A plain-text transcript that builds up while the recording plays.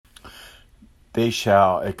They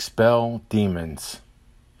shall expel demons.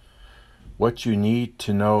 What you need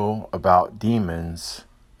to know about demons,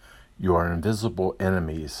 your invisible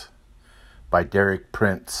enemies, by Derek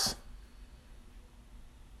Prince.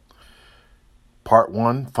 Part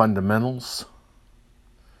 1, Fundamentals.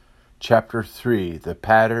 Chapter 3, The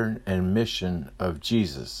Pattern and Mission of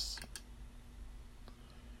Jesus.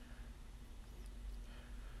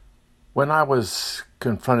 When I was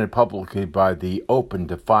confronted publicly by the open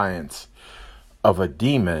defiance of a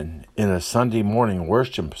demon in a Sunday morning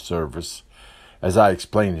worship service, as I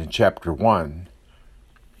explained in chapter 1,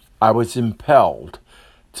 I was impelled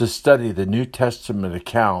to study the New Testament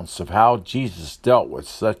accounts of how Jesus dealt with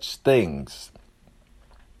such things.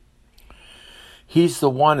 He's the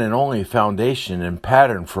one and only foundation and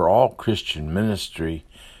pattern for all Christian ministry.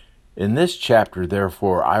 In this chapter,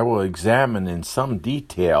 therefore, I will examine in some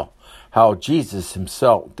detail how Jesus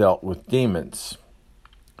himself dealt with demons.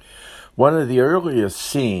 One of the earliest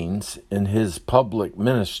scenes in his public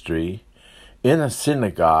ministry in a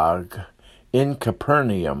synagogue in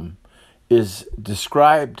Capernaum is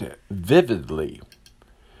described vividly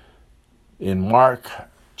in Mark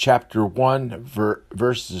chapter 1,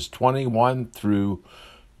 verses 21 through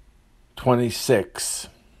 26.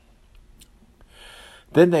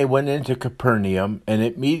 Then they went into Capernaum, and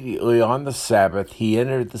immediately on the Sabbath he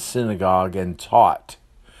entered the synagogue and taught.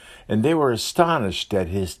 And they were astonished at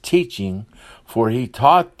his teaching, for he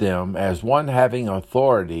taught them as one having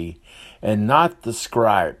authority, and not the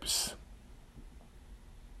scribes.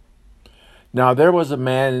 Now there was a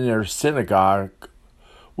man in their synagogue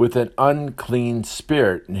with an unclean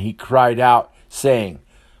spirit, and he cried out, saying,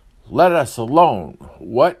 "Let us alone.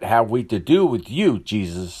 What have we to do with you,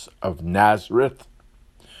 Jesus of Nazareth?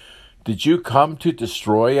 Did you come to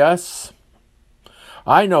destroy us?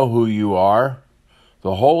 I know who you are,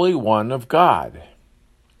 the Holy One of God."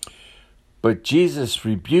 But Jesus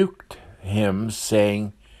rebuked him,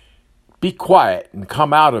 saying, "Be quiet and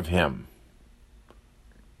come out of him."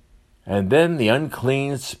 And then the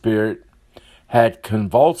unclean spirit had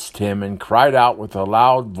convulsed him and cried out with a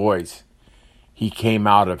loud voice. He came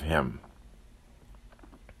out of him.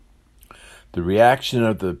 The reaction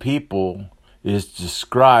of the people is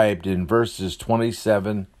described in verses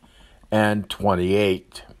 27 and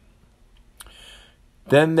 28.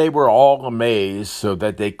 Then they were all amazed, so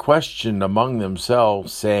that they questioned among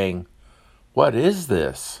themselves, saying, "What is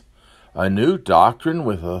this? A new doctrine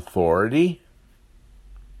with authority?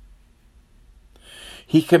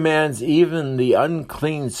 He commands even the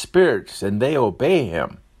unclean spirits, and they obey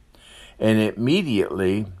him." And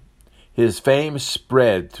immediately his fame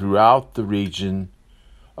spread throughout the region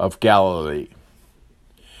of Galilee.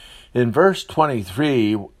 In verse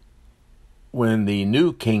 23, when the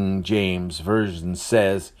New King James Version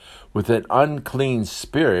says, "with an unclean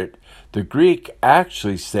spirit," the Greek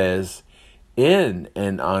actually says, "in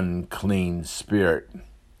an unclean spirit."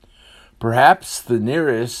 Perhaps the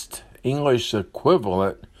nearest English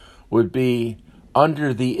equivalent would be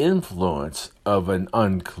 "under the influence of an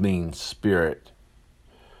unclean spirit."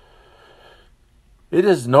 It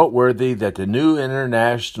is noteworthy that the New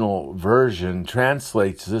International Version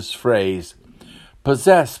translates this phrase,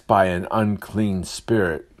 "possessed by an unclean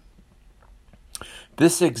spirit."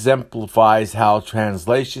 This exemplifies how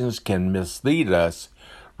translations can mislead us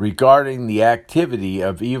regarding the activity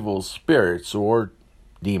of evil spirits or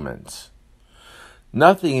demons.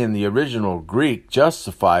 Nothing in the original Greek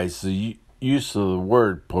justifies the use of the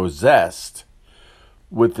word possessed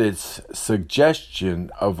with its suggestion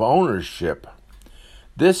of ownership.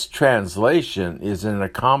 This translation is an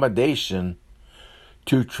accommodation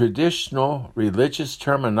to traditional religious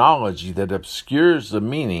terminology that obscures the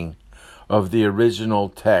meaning of the original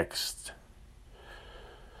text.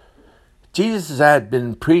 Jesus had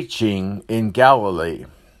been preaching in Galilee,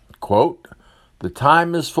 quote, "The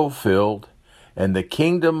time is fulfilled, and the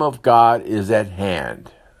kingdom of God is at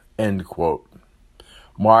hand," end quote.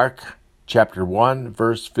 Mark chapter 1,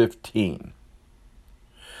 verse 15.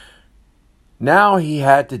 Now he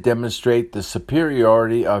had to demonstrate the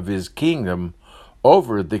superiority of his kingdom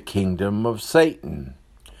over the kingdom of Satan.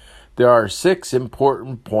 There are 6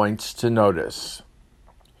 important points to notice.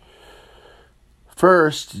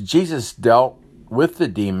 First, Jesus dealt with the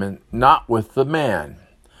demon, not with the man.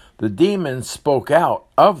 The demon spoke out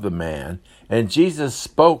of the man, and Jesus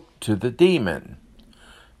spoke to the demon.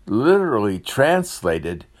 Literally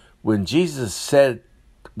translated, what Jesus said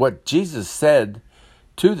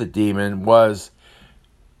to the demon was,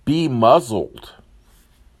 "Be muzzled."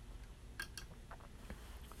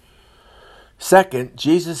 Second,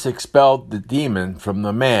 Jesus expelled the demon from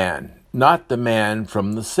the man, not the man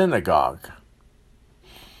from the synagogue.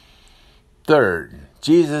 Third,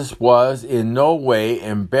 Jesus was in no way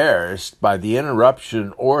embarrassed by the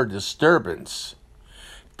interruption or disturbance.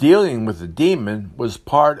 Dealing with the demon was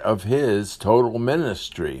part of his total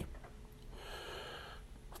ministry.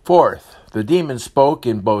 Fourth, the demon spoke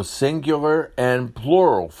in both singular and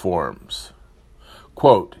plural forms.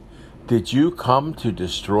 Quote, "Did you come to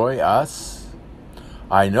destroy us?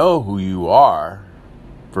 I know who you are."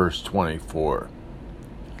 Verse 24.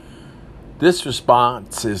 This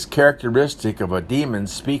response is characteristic of a demon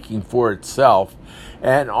speaking for itself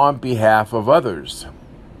and on behalf of others.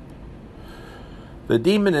 The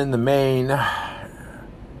demon in the main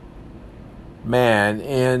man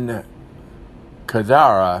in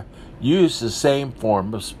Gadara used the same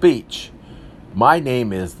form of speech. "My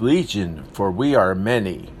name is Legion, for we are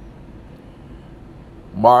many."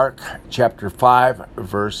 Mark chapter 5,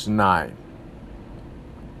 verse 9.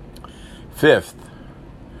 Fifth,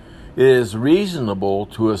 it is reasonable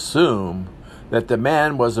to assume that the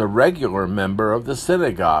man was a regular member of the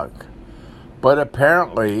synagogue, but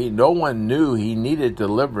apparently no one knew he needed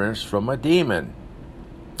deliverance from a demon.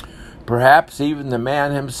 Perhaps even the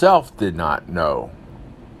man himself did not know.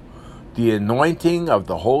 The anointing of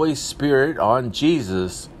the Holy Spirit on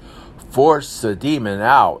Jesus forced the demon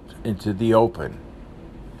out into the open.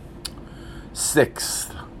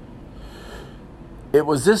 Sixth, it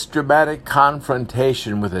was this dramatic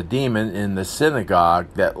confrontation with a demon in the synagogue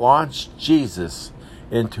that launched Jesus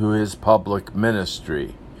into his public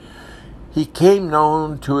ministry. He came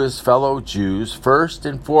known to his fellow Jews first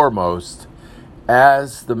and foremost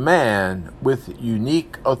as the man with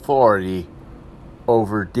unique authority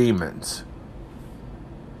over demons.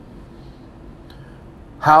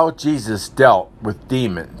 How Jesus dealt with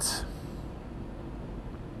demons.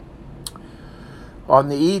 On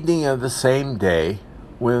the evening of the same day,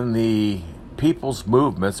 when the people's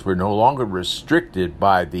movements were no longer restricted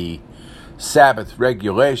by the Sabbath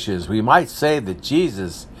regulations, we might say that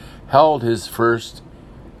Jesus held his first,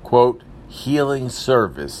 quote, healing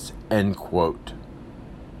service, end quote.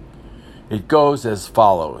 It goes as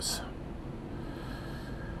follows.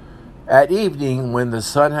 At evening, when the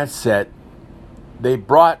sun had set, they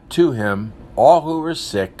brought to him all who were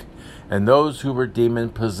sick and those who were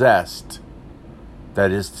demon-possessed, that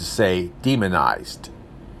is to say, demonized.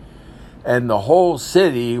 And the whole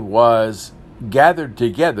city was gathered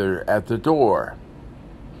together at the door.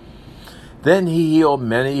 Then he healed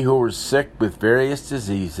many who were sick with various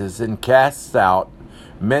diseases and cast out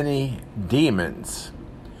many demons.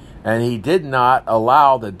 And he did not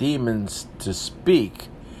allow the demons to speak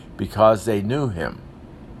because they knew him.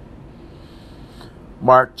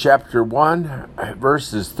 Mark chapter 1,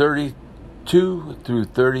 verses 32 through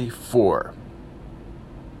 34.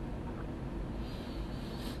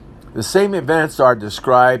 The same events are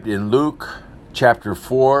described in Luke chapter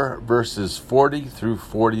 4, verses 40 through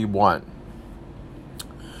 41.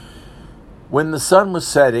 When the sun was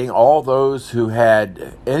setting, all those who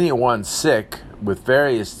had anyone sick with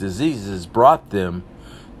various diseases brought them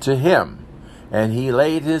to him, and he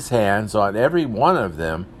laid his hands on every one of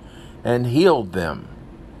them and healed them.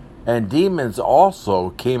 And demons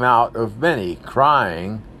also came out of many,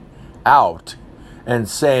 crying out and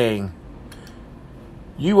saying,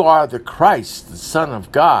 "You are the Christ, the Son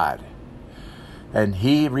of God." And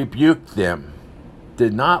he rebuked them,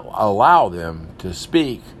 did not allow them to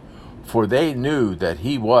speak, for they knew that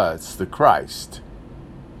he was the Christ.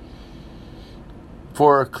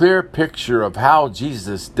 For a clear picture of how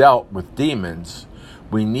Jesus dealt with demons,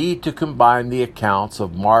 we need to combine the accounts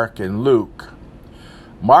of Mark and Luke.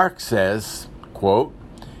 Mark says, quote,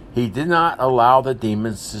 "He did not allow the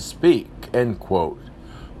demons to speak," end quote.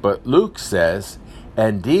 But Luke says,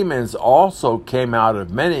 "And demons also came out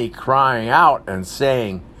of many, crying out and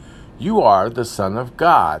saying, 'You are the Son of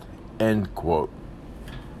God,'" end quote.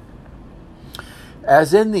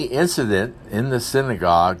 As in the incident in the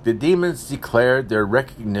synagogue, the demons declared their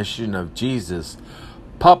recognition of Jesus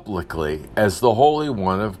publicly as the Holy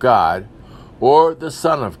One of God, or the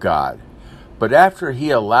Son of God, but after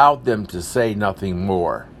he allowed them to say nothing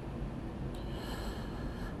more.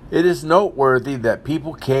 It is noteworthy that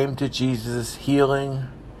people came to Jesus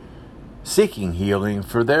seeking healing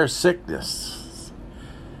for their sickness,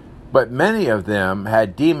 but many of them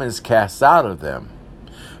had demons cast out of them.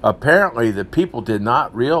 Apparently, the people did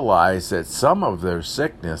not realize that some of their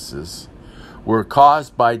sicknesses were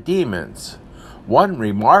caused by demons. One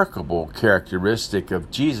remarkable characteristic of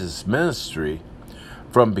Jesus' ministry,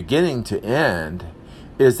 from beginning to end,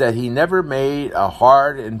 is that he never made a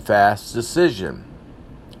hard and fast decision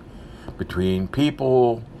between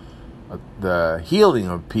the healing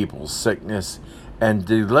of people's sickness and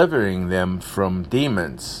delivering them from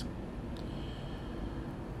demons.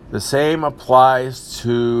 The same applies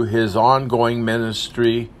to his ongoing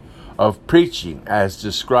ministry of preaching as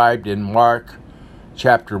described in Mark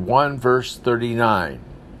chapter 1, verse 39.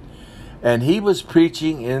 And he was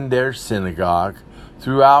preaching in their synagogue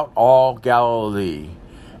throughout all Galilee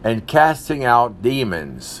and casting out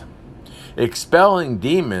demons. Expelling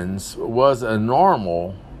demons was a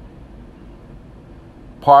normal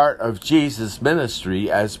part of Jesus'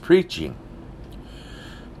 ministry as preaching.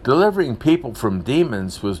 Delivering people from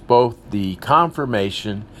demons was both the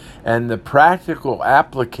confirmation and the practical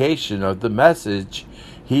application of the message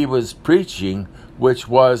he was preaching, which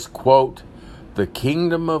was, quote, "The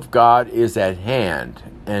kingdom of God is at hand,"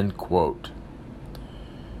 end quote.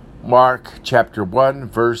 Mark chapter 1,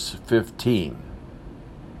 verse 15.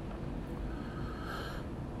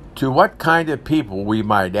 To what kind of people, we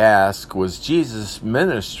might ask, was Jesus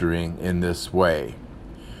ministering in this way?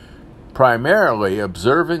 Primarily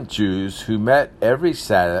observant Jews who met every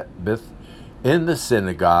Sabbath in the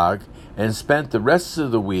synagogue and spent the rest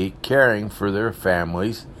of the week caring for their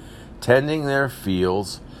families, tending their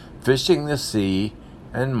fields, fishing the sea,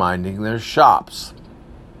 and minding their shops.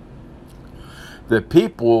 The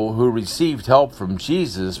people who received help from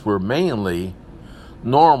Jesus were mainly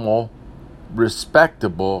normal,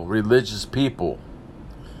 respectable religious people.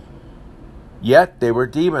 Yet they were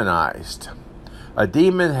demonized. A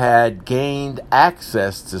demon had gained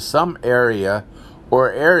access to some area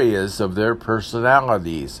or areas of their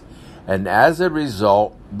personalities, and as a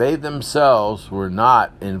result, they themselves were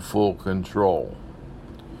not in full control.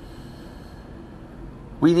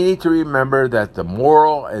 We need to remember that the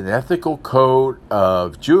moral and ethical code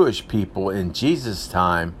of Jewish people in Jesus'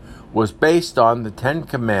 time was based on the Ten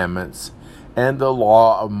Commandments and the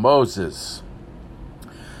law of Moses.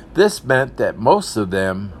 This meant that most of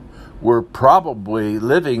them were probably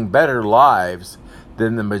living better lives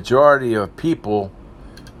than the majority of people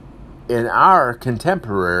in our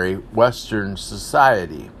contemporary Western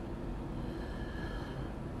society.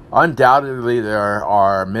 Undoubtedly, there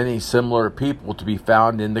are many similar people to be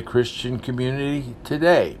found in the Christian community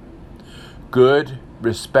today. Good,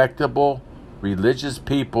 respectable, religious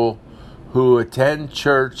people who attend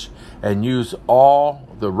church and use all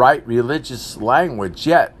the right religious language,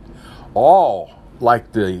 yet all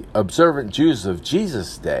like the observant Jews of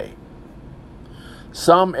Jesus' day.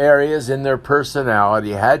 Some areas in their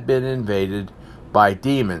personality had been invaded by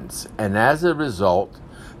demons, and as a result,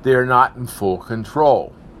 they are not in full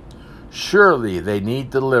control. Surely they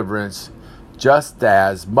need deliverance just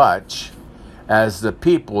as much as the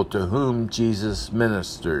people to whom Jesus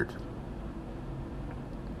ministered.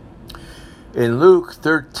 In Luke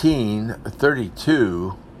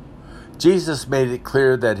 13:32, Jesus made it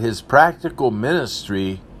clear that his practical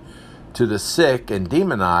ministry to the sick and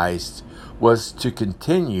demonized was to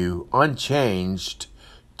continue unchanged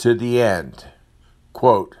to the end.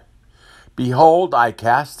 Quote, "Behold, I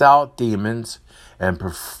cast out demons and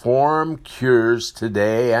perform cures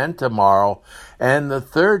today and tomorrow, and the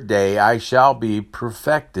third day I shall be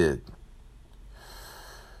perfected."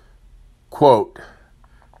 Quote,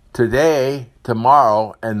 "Today,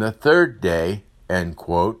 tomorrow, and the third day," end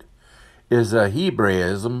quote, is a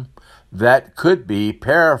Hebraism that could be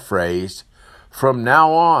paraphrased, "from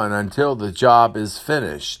now on until the job is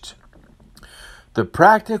finished." The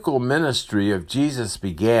practical ministry of Jesus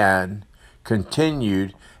began,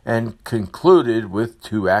 continued, and concluded with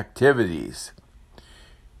two activities: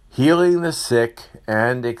 healing the sick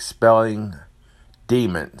and expelling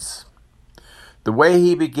demons. The way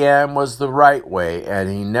he began was the right way, and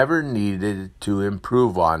he never needed to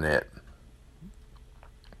improve on it.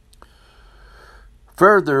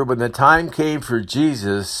 Further, when the time came for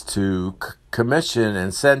Jesus to commission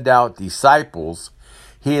and send out disciples,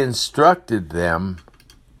 he instructed them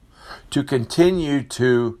to continue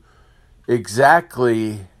to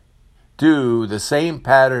exactly do the same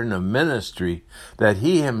pattern of ministry that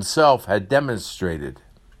he himself had demonstrated.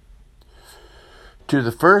 To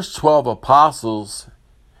the first 12 apostles,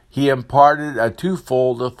 he imparted a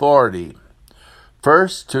twofold authority.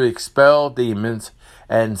 First, to expel demons,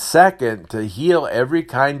 and second, to heal every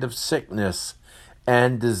kind of sickness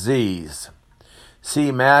and disease.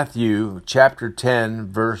 See Matthew chapter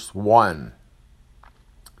 10, verse 1.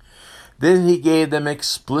 Then he gave them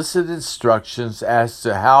explicit instructions as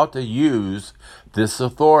to how to use this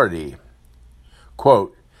authority.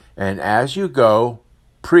 Quote, "And as you go,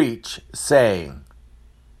 preach, saying,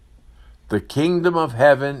 'The kingdom of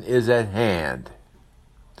heaven is at hand.'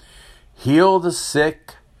 Heal the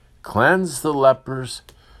sick, cleanse the lepers,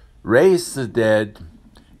 raise the dead,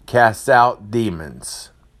 cast out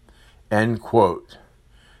demons." End quote.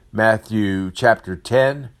 Matthew chapter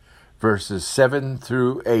 10, verses 7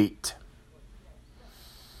 through 8.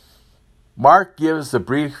 Mark gives a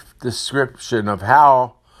brief description of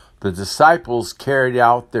how the disciples carried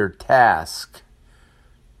out their task.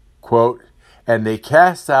 Quote, "And they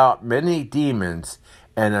cast out many demons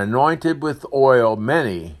and anointed with oil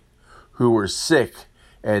many who were sick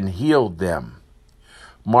and healed them."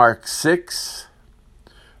 Mark 6,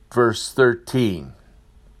 verse 13.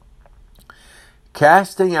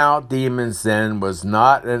 Casting out demons then was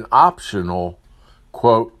not an optional,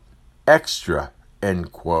 quote, extra,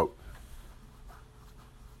 end quote.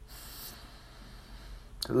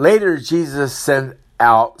 Later, Jesus sent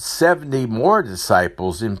out 70 more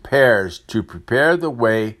disciples in pairs to prepare the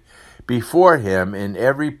way before him in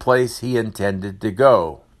every place he intended to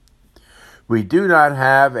go. We do not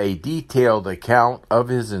have a detailed account of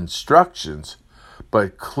his instructions,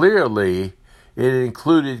 but clearly it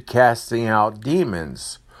included casting out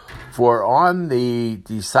demons. For on the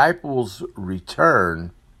disciples'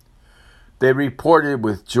 return, they reported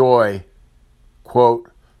with joy, quote,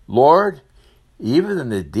 "Lord, even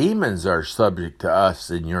the demons are subject to us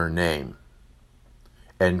in your name."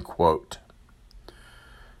 End quote.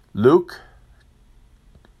 Luke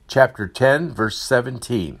chapter 10, verse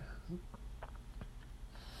 17.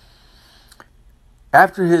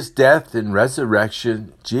 After his death and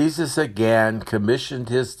resurrection, Jesus again commissioned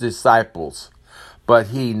his disciples, but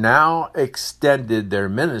he now extended their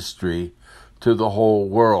ministry to the whole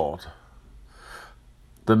world.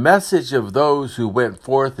 The message of those who went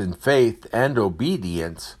forth in faith and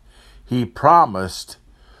obedience, he promised,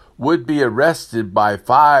 would be arrested by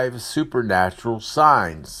 5 supernatural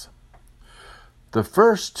signs. The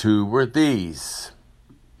first 2 were these.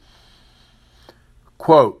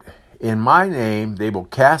 Quote, "In my name they will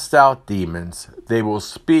cast out demons, they will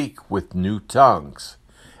speak with new tongues."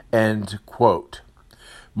 End quote.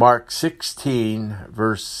 Mark 16,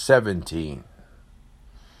 verse 17.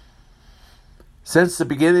 Since the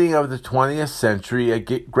beginning of the 20th century, a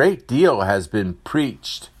great deal has been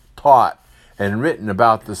preached, taught, and written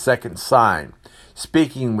about the second sign,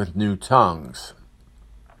 speaking with new tongues.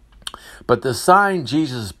 But the sign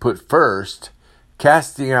Jesus put first,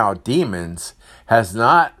 casting out demons, has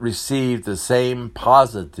not received the same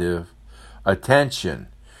positive attention.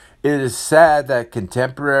 It is sad that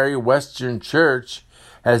contemporary Western church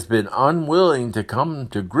has been unwilling to come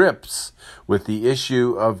to grips with the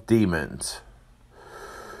issue of demons.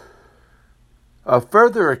 A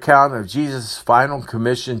further account of Jesus' final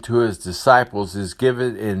commission to his disciples is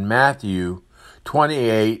given in Matthew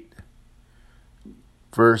 28,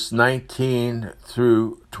 verse 19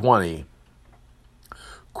 through 20.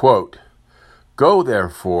 Quote, "Go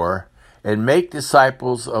therefore and make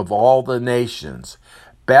disciples of all the nations,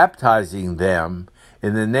 baptizing them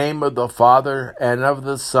in the name of the Father and of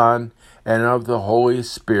the Son and of the Holy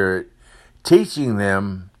Spirit, teaching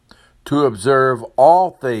them to observe all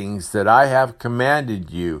things that I have commanded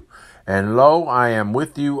you. And lo, I am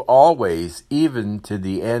with you always, even to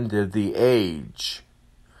the end of the age."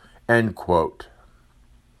 End quote.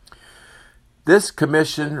 This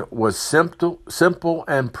commission was simple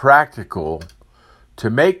and practical, to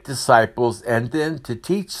make disciples and then to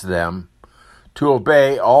teach them to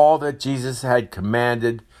obey all that Jesus had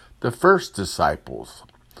commanded the first disciples.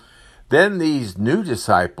 Then these new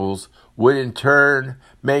disciples would in turn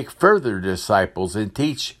make further disciples and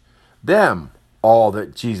teach them all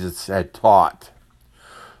that Jesus had taught.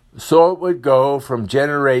 So it would go from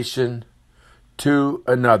generation to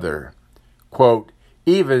another, quote,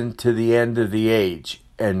 even to the end of the age,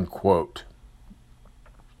 end quote.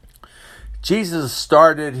 Jesus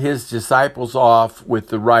started his disciples off with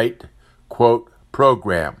the right, quote,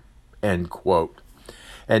 program, end quote,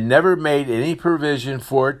 and never made any provision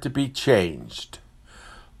for it to be changed.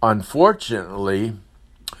 Unfortunately,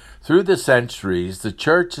 through the centuries, the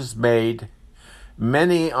church has made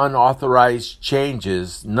many unauthorized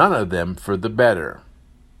changes, none of them for the better.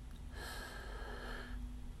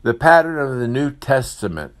 The pattern of the New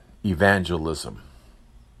Testament evangelism.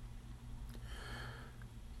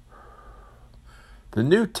 The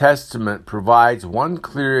New Testament provides one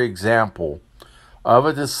clear example of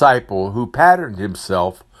a disciple who patterned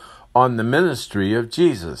himself on the ministry of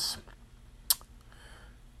Jesus.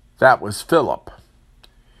 That was Philip.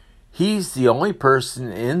 He's the only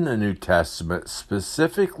person in the New Testament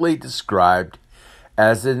specifically described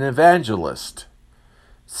as an evangelist.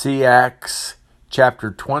 See Acts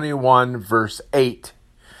chapter 21, verse 8,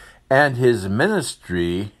 and his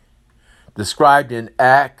ministry described in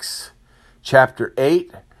Acts chapter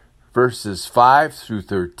 8, verses 5 through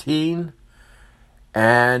 13,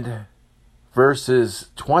 and verses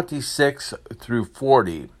 26 through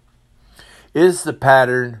 40, is the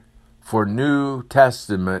pattern for New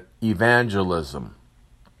Testament evangelism.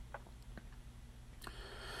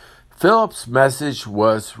 Philip's message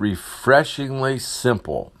was refreshingly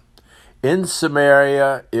simple. In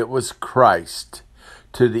Samaria, it was Christ.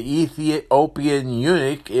 To the Ethiopian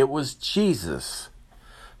eunuch, it was Jesus.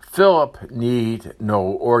 Philip needed no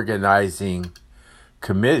organizing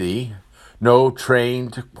committee, no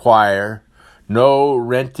trained choir, no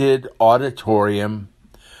rented auditorium.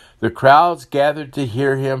 The crowds gathered to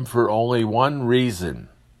hear him for only one reason: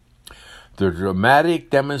 the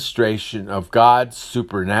dramatic demonstration of God's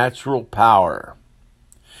supernatural power.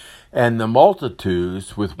 And the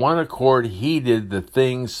multitudes with one accord heeded the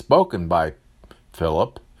things spoken by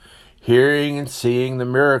Philip, hearing and seeing the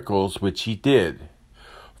miracles which he did.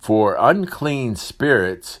 For unclean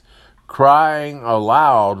spirits, crying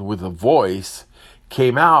aloud with a voice,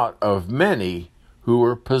 came out of many who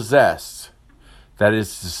were possessed, that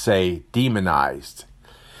is to say, demonized.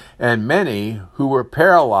 And many who were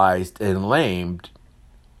paralyzed and lamed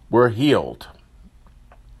were healed.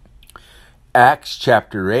 Acts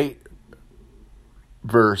chapter 8,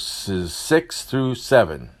 verses 6 through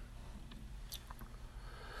 7.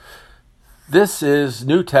 This is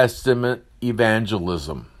New Testament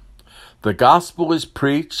evangelism. The gospel is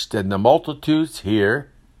preached and the multitudes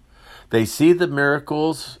hear. They see the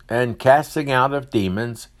miracles and casting out of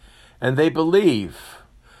demons, and they believe.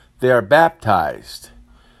 They are baptized.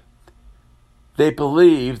 They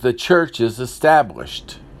believe the church is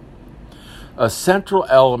established. A central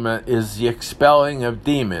element is the expelling of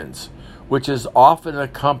demons, which is often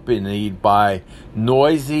accompanied by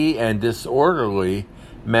noisy and disorderly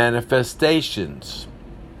manifestations.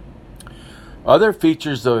 Other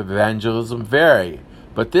features of evangelism vary,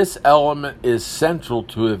 but this element is central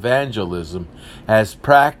to evangelism as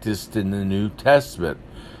practiced in the New Testament,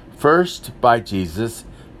 first by Jesus,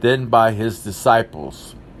 then by his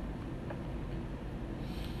disciples.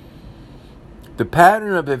 The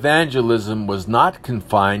pattern of evangelism was not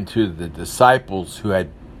confined to the disciples who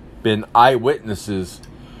had been eyewitnesses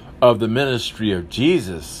of the ministry of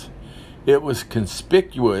Jesus. It was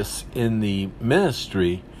conspicuous in the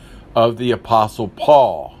ministry of the Apostle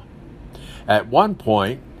Paul. At one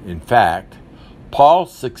point, in fact,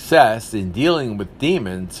 Paul's success in dealing with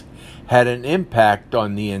demons had an impact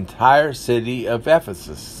on the entire city of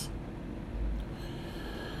Ephesus.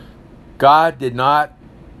 God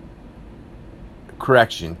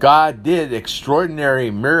did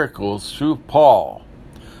extraordinary miracles through Paul,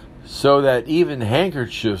 so that even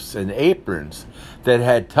handkerchiefs and aprons that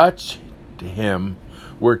had touched him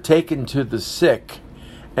were taken to the sick,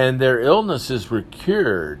 and their illnesses were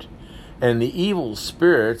cured, and the evil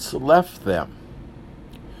spirits left them.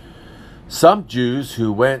 Some Jews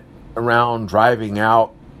who went around driving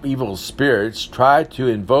out evil spirits tried to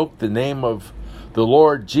invoke the name of the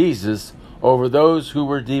Lord Jesus over those who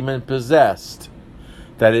were demon-possessed,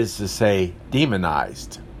 that is to say,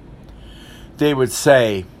 demonized. They would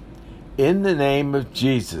say, "In the name of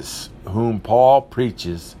Jesus, whom Paul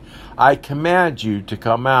preaches, I command you to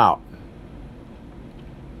come out."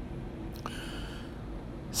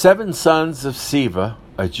 7 sons of Sceva,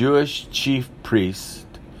 a Jewish chief priest,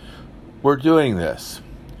 were doing this.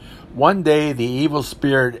 One day the evil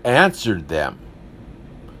spirit answered them,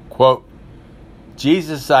 quote,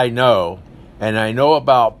 "Jesus I know, and I know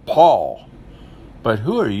about Paul, but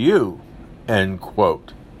who are you?" End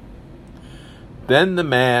quote. Then the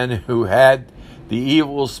man who had the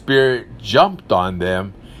evil spirit jumped on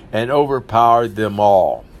them and overpowered them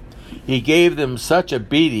all. He gave them such a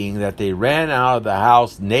beating that they ran out of the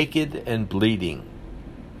house naked and bleeding.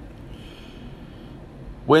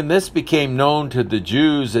 When this became known to the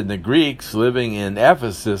Jews and the Greeks living in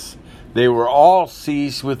Ephesus, they were all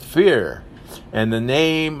seized with fear, and the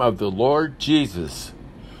name of the Lord Jesus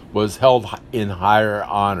was held in higher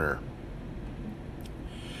honor.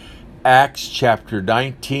 Acts chapter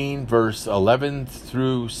 19, verse 11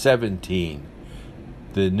 through 17,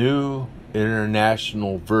 the New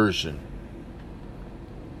International Version.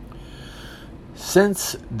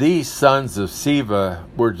 Since these sons of Sceva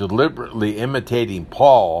were deliberately imitating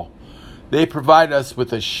Paul, they provide us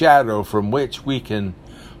with a shadow from which we can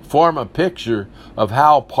form a picture of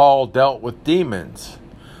how Paul dealt with demons.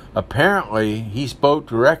 Apparently, he spoke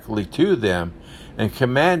directly to them and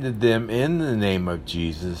commanded them in the name of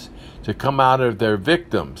Jesus to come out of their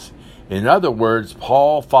victims. In other words,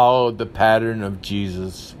 Paul followed the pattern of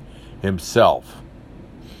Jesus himself.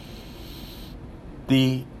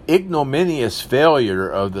 The ignominious failure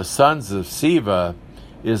of the sons of Sceva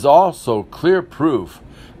is also clear proof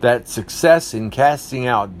that success in casting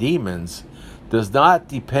out demons does not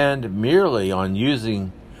depend merely on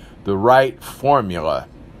using the right formula.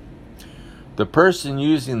 The person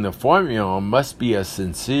using the formula must be a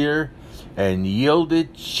sincere and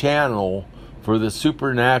yielded channel for the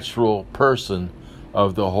supernatural person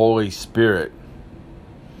of the Holy Spirit.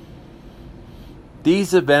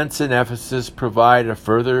 These events in Ephesus provide a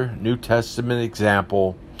further New Testament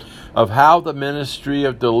example of how the ministry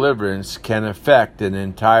of deliverance can affect an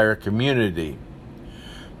entire community.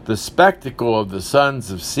 The spectacle of the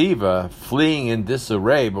sons of Sceva fleeing in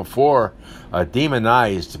disarray before a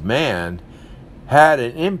demonized man had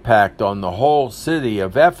an impact on the whole city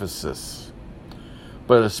of Ephesus,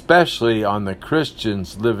 but especially on the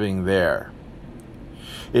Christians living there.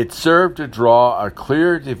 It served to draw a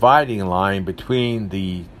clear dividing line between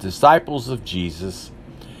the disciples of Jesus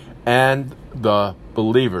and the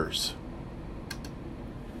believers.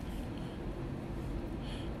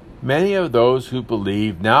 Many of those who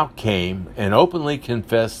believed now came and openly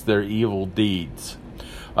confessed their evil deeds.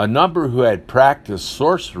 A number who had practiced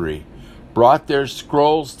sorcery brought their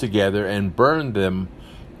scrolls together and burned them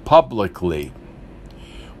publicly.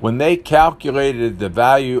 When they calculated the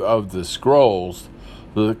value of the scrolls,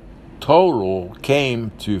 the total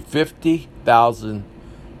came to 50,000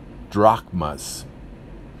 drachmas.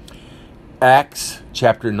 Acts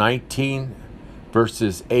chapter 19,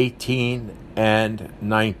 verses 18 and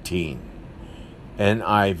 19,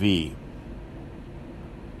 NIV.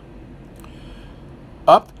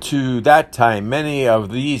 Up to that time, many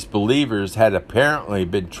of these believers had apparently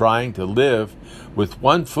been trying to live with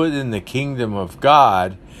one foot in the kingdom of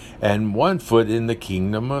God and one foot in the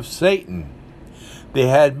kingdom of Satan. They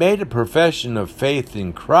had made a profession of faith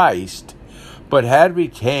in Christ, but had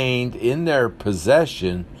retained in their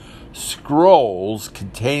possession scrolls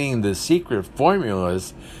containing the secret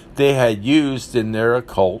formulas they had used in their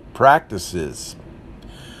occult practices.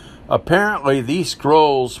 Apparently, these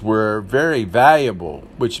scrolls were very valuable,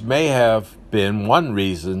 which may have been one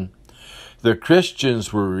reason the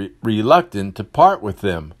Christians were reluctant to part with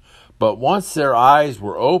them. But once their eyes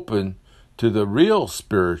were open to the real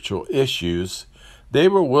spiritual issues, they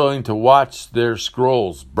were willing to watch their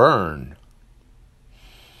scrolls burn.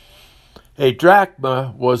 A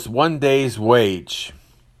drachma was one day's wage.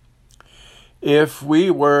 If we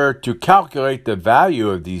were to calculate the value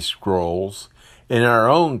of these scrolls in our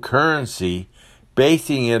own currency,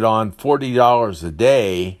 basing it on $40 a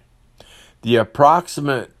day, the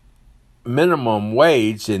approximate minimum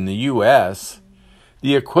wage in the U.S.,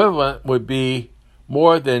 the equivalent would be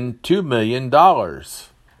more than $2 million.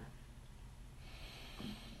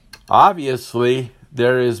 Obviously,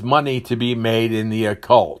 there is money to be made in the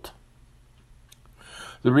occult.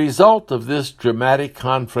 The result of this dramatic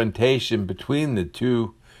confrontation between the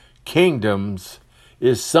two kingdoms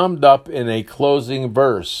is summed up in a closing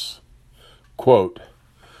verse. Quote,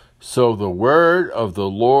 "So the word of the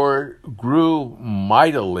Lord grew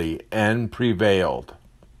mightily and prevailed."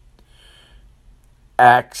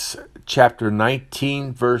 Acts chapter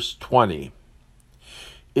 19, verse 20.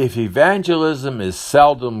 If evangelism is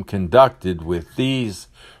seldom conducted with these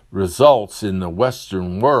results in the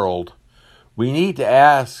Western world, we need to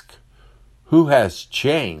ask, who has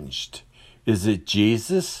changed? Is it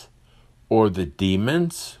Jesus, or the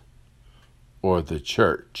demons, or the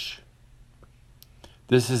church?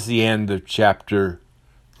 This is the end of chapter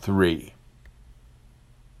 3.